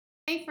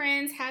Hey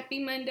friends,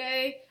 happy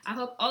Monday. I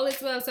hope all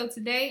is well. So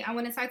today I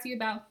want to talk to you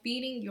about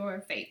feeding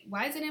your faith.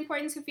 Why is it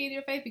important to feed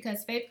your faith?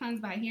 Because faith comes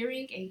by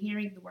hearing and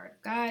hearing the word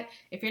of God.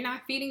 If you're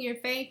not feeding your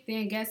faith,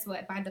 then guess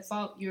what? By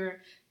default, you're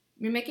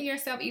making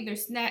yourself either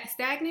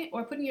stagnant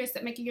or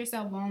making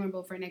yourself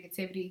vulnerable for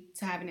negativity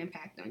to have an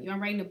impact on you.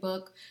 I'm writing a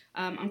book.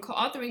 I'm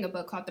co-authoring a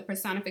book called The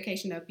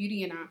Personification of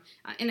Beauty, and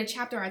in a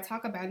chapter I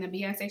talk about, in the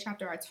Beyonce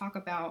chapter, I talk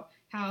about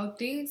how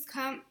things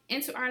come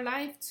into our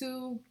life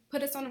to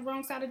put us on the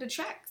wrong side of the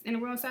tracks, and the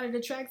wrong side of the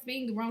tracks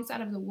being the wrong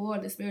side of the war,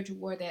 the spiritual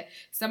war that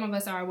some of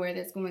us are aware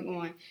that's going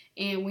on.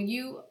 And when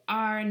you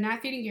are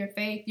not feeding your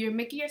faith, you're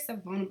making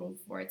yourself vulnerable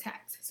for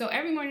attacks. So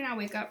every morning I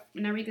wake up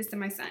and I read this to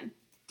my son.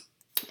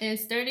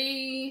 It's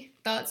 30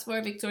 Thoughts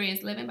for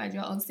Victorious Living by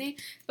Joel Osteen.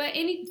 But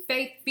any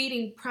faith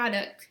feeding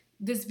product,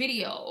 this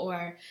video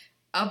or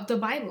of the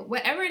Bible,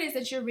 whatever it is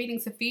that you're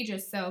reading to feed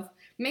yourself,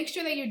 make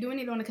sure that you're doing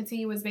it on a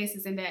continuous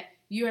basis and that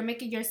you are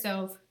making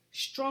yourself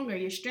stronger.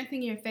 You're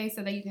strengthening your faith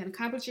so that you can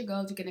accomplish your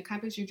goals, you can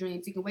accomplish your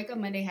dreams. You can wake up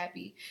Monday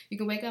happy. You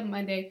can wake up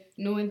Monday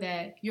knowing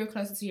that you're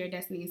closer to your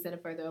destiny instead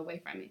of further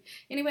away from it.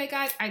 Anyway,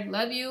 guys, I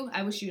love you.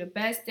 I wish you the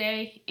best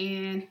day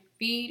and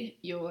feed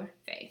your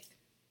faith.